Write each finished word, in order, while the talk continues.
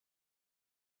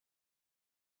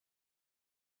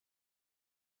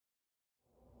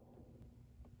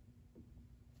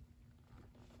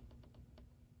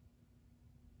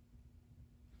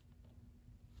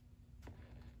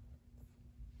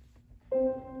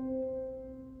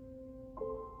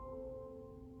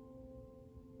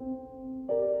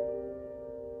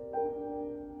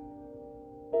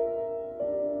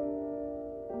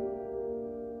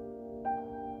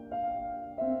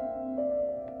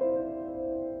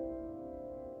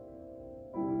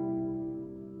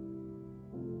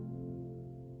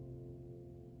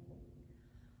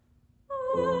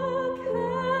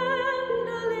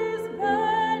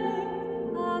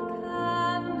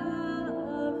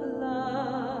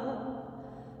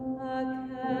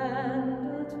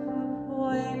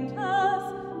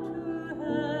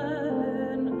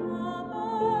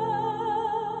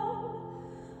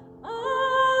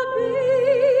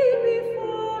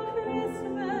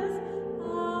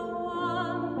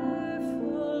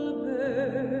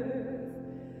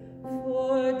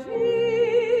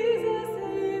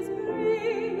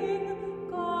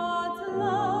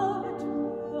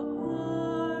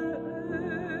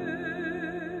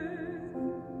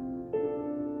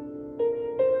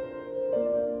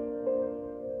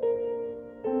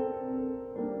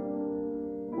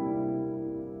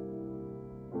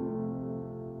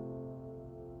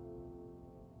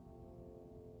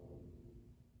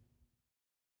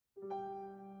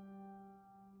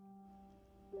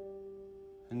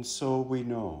And so we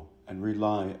know and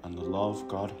rely on the love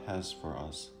God has for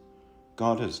us.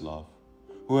 God is love.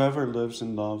 Whoever lives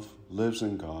in love lives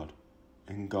in God,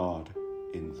 and God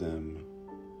in them.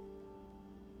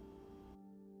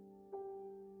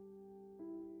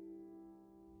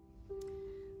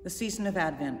 The season of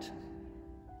Advent.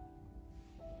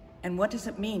 And what does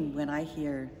it mean when I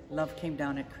hear love came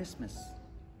down at Christmas?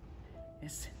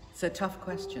 It's a tough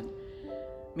question.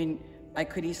 I mean, I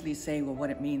could easily say, well, what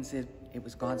it means is it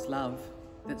was God's love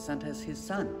that sent us his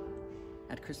son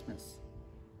at Christmas.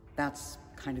 That's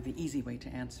kind of the easy way to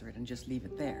answer it and just leave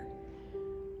it there.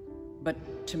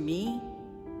 But to me,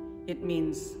 it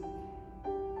means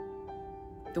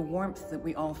the warmth that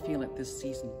we all feel at this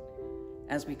season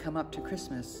as we come up to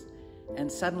Christmas, and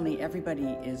suddenly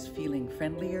everybody is feeling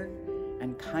friendlier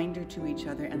and kinder to each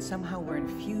other, and somehow we're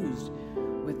infused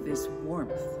with this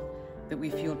warmth that we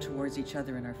feel towards each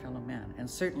other and our fellow man, and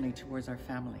certainly towards our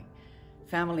family.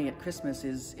 Family at Christmas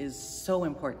is so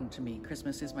important to me.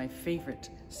 Christmas is my favorite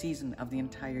season of the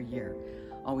entire year.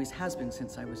 Always has been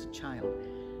since I was a child,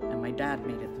 and my dad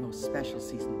made it the most special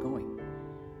season going.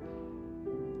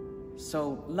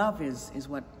 So love is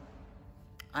what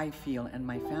I feel and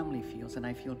my family feels, and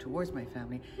I feel towards my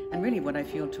family, and really what I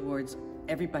feel towards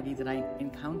everybody that I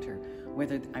encounter,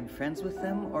 whether I'm friends with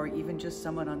them or even just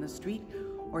someone on the street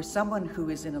or someone who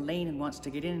is in a lane and wants to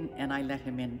get in and I let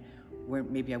him in where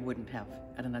maybe I wouldn't have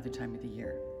at another time of the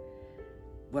year.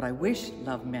 What I wish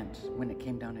love meant when it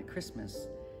came down at Christmas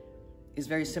is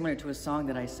very similar to a song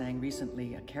that I sang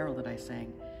recently, a carol that I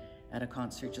sang at a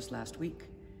concert just last week,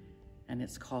 and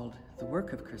it's called The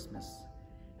Work of Christmas.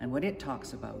 And what it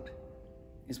talks about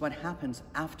is what happens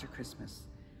after Christmas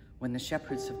when the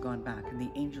shepherds have gone back and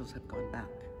the angels have gone back.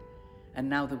 And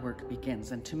now the work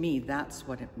begins. And to me, that's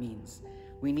what it means.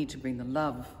 We need to bring the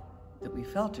love that we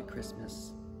felt at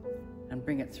Christmas and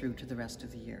bring it through to the rest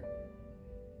of the year.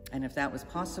 And if that was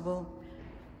possible,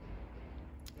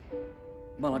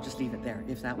 well, I'll just leave it there.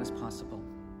 If that was possible,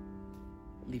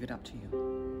 leave it up to you.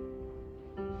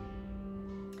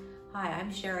 Hi,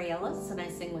 I'm Sherry Ellis, and I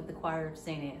sing with the choir of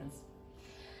St. Anne's.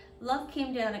 Love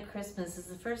Came Down at Christmas is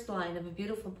the first line of a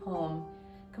beautiful poem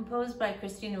composed by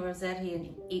Christina Rossetti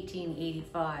in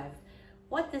 1885.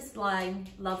 What this line,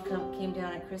 Love Came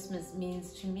Down at Christmas,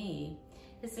 means to me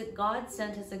is that God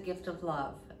sent us a gift of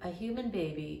love, a human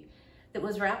baby that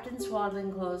was wrapped in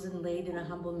swaddling clothes and laid in a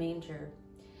humble manger.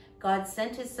 God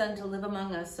sent his son to live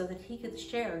among us so that he could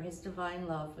share his divine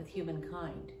love with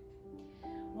humankind.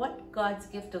 What God's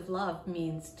gift of love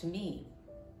means to me.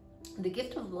 The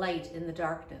gift of light in the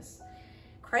darkness.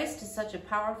 Christ is such a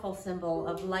powerful symbol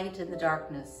of light in the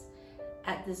darkness.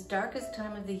 At this darkest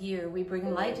time of the year, we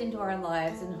bring light into our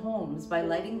lives and homes by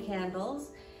lighting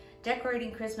candles,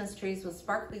 decorating Christmas trees with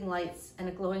sparkling lights and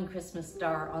a glowing Christmas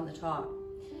star on the top.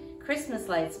 Christmas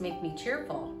lights make me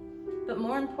cheerful, but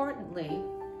more importantly,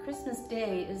 Christmas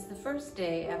Day is the first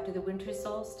day after the winter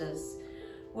solstice,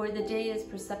 where the day is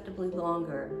perceptibly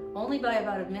longer, only by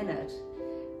about a minute,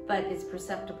 but it's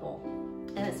perceptible,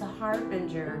 and it's a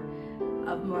harbinger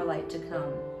of more light to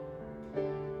come.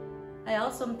 I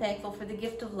also am thankful for the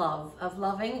gift of love, of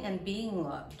loving and being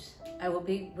loved. I will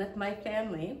be with my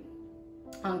family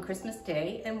on Christmas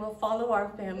Day, and we'll follow our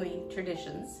family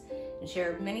traditions and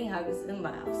share many hugs and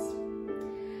laughs.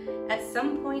 At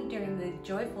some point during the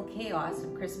joyful chaos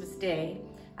of Christmas Day,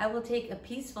 I will take a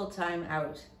peaceful time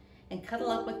out and cuddle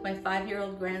up with my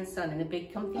 5-year-old grandson in a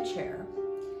big comfy chair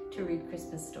to read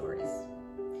Christmas stories.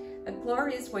 A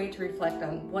glorious way to reflect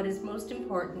on what is most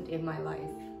important in my life.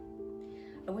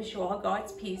 I wish you all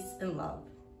God's peace and love.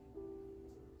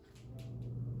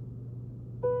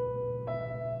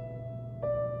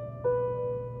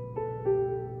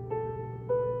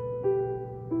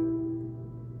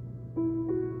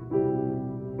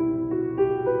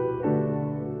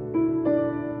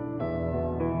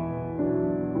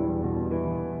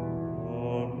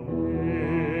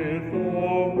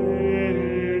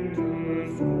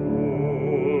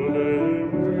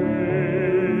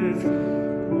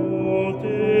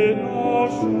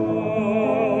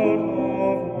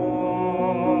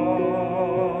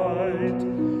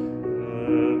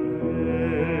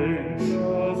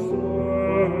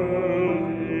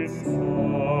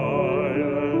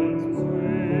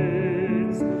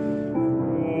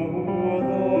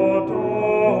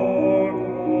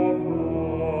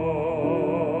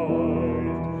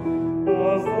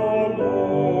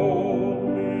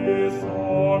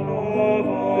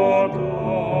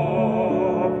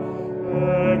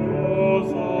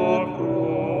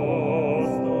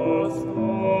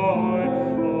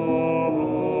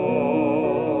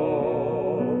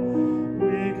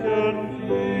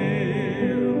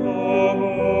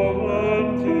 Feel the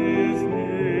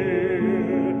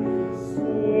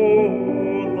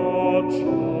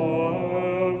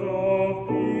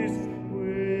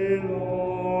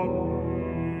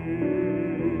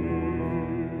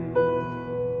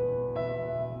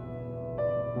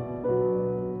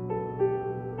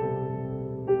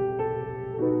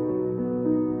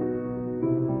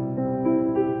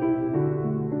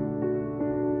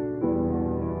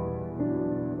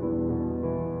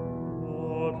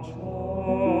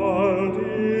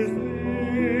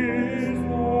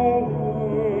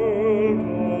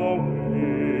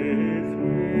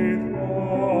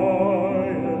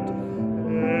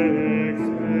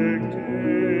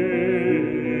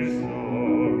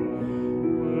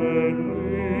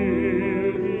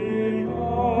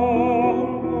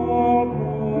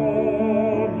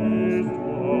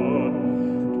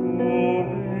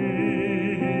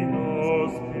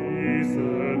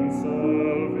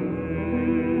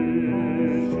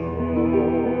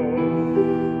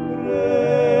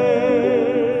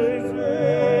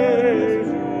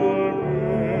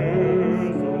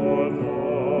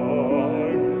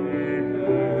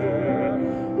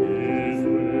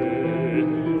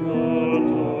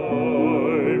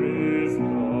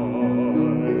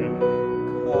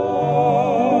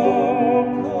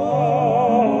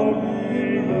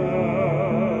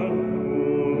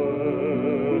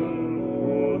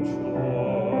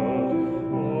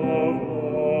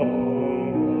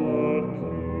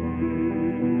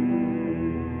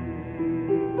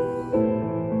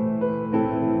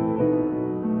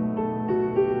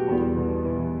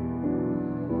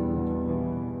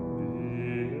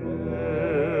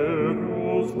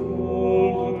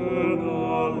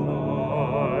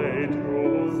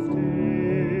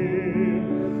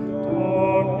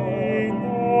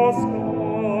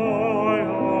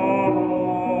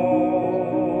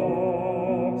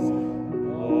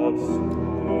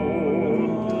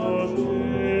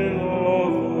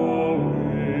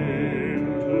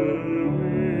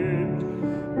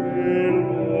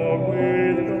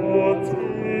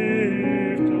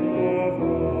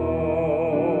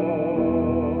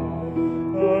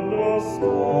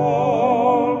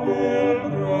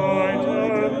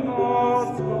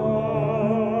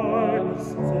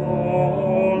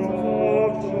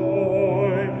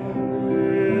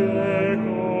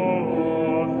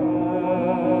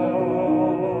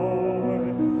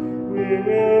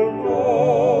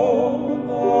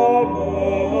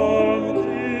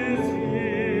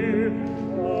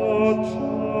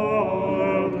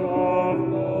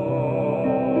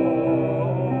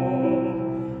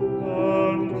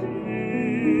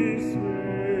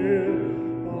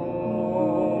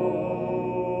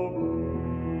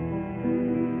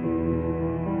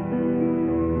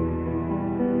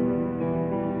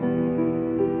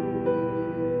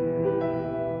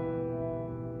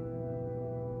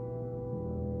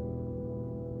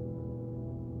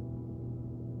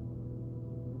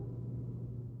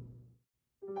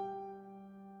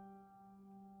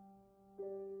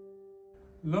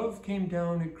Love came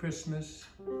down at Christmas,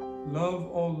 love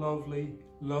all lovely,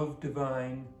 love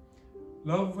divine.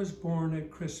 Love was born at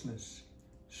Christmas,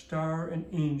 star and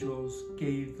angels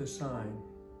gave the sign.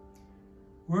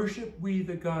 Worship we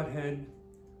the Godhead,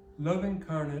 love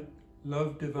incarnate,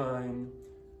 love divine.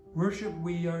 Worship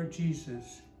we our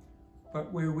Jesus,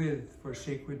 but wherewith for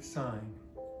sacred sign.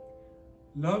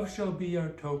 Love shall be our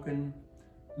token,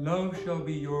 love shall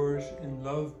be yours, and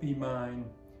love be mine.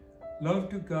 Love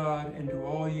to God and to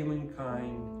all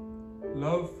humankind,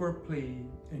 love for plea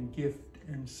and gift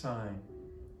and sign.